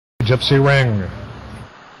Gypsy Ring.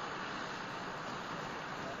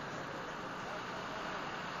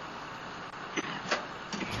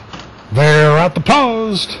 They're at the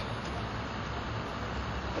post.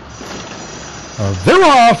 They're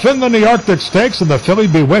off in the Nearctic Stakes, and the filly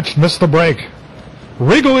Bewitched missed the break.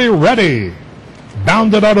 Regally Ready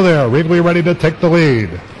bounded out of there. Regally Ready to take the lead.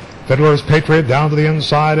 Fiddler's Patriot down to the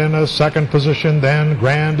inside in a second position. Then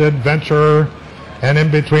Grand Adventure, and in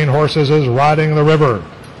between horses is Riding the River.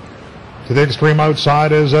 To the extreme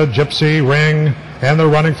outside is a Gypsy Ring, and they're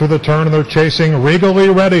running through the turn, and they're chasing Regally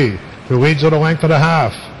Ready, who leads at a length and a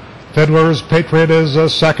half. Fiddler's Patriot is a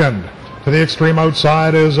second. To the extreme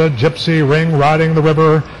outside is a Gypsy Ring. Riding the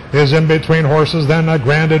River is in between horses. Then a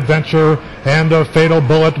Grand Adventure and a Fatal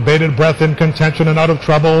Bullet. Bated Breath in contention and out of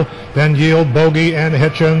trouble. Then Yield, Bogey, and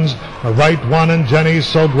Hitchens. A Right One and Jenny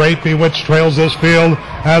So Great. Bewitched trails this field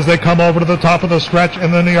as they come over to the top of the stretch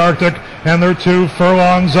in the Nearctic, and they're 2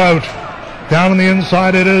 furlongs out. Down on the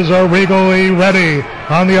inside it is a Regally Ready.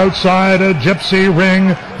 On the outside a Gypsy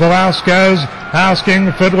Ring. Velasquez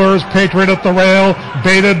asking Fiddler's Patriot at the rail.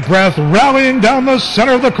 Bated Breath rallying down the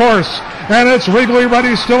center of the course. And it's Regally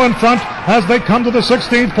Ready still in front as they come to the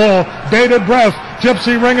 16th pole. Bated Breath,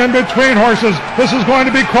 Gypsy Ring in between horses. This is going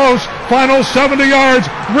to be close. Final 70 yards.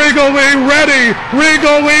 Regally Ready.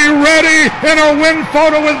 Regally Ready in a win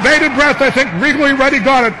photo with Bated Breath. I think Regally Ready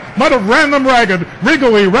got it. Might have ran them ragged.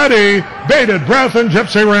 Regally Ready, Bated Breath, and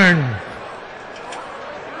Gypsy Ring.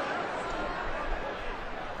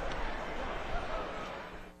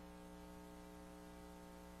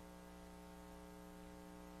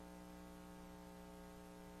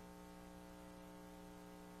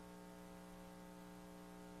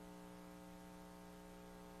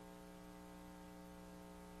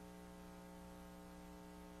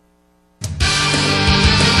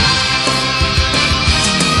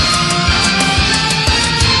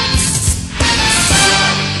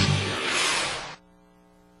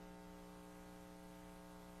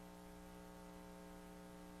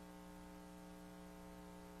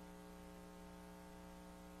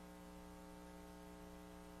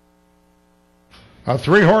 A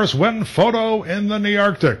 3-horse win photo in the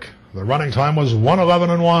Nearctic. The running time was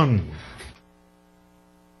 1:11:1.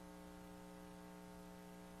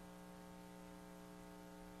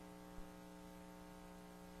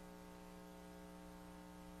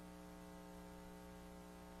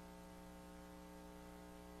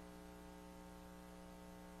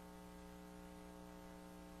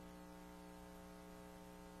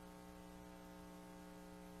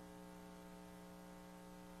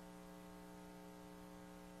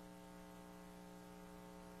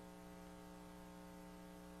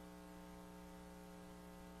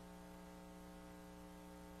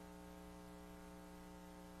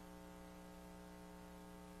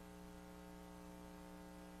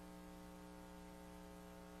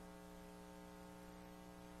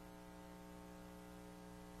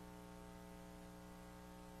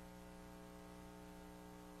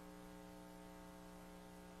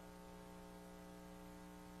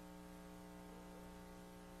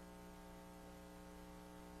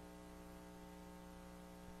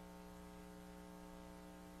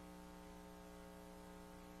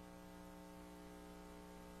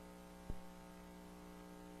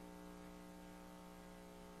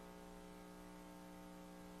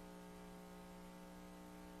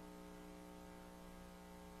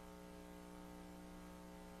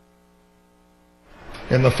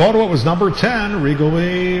 In the photo, it was number 10,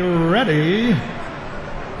 Regally Ready.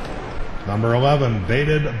 Number 11,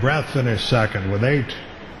 Bated Breath finished second with 8.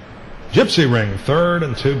 Gypsy Ring third,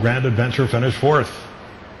 and 2 Grand Adventure finished fourth.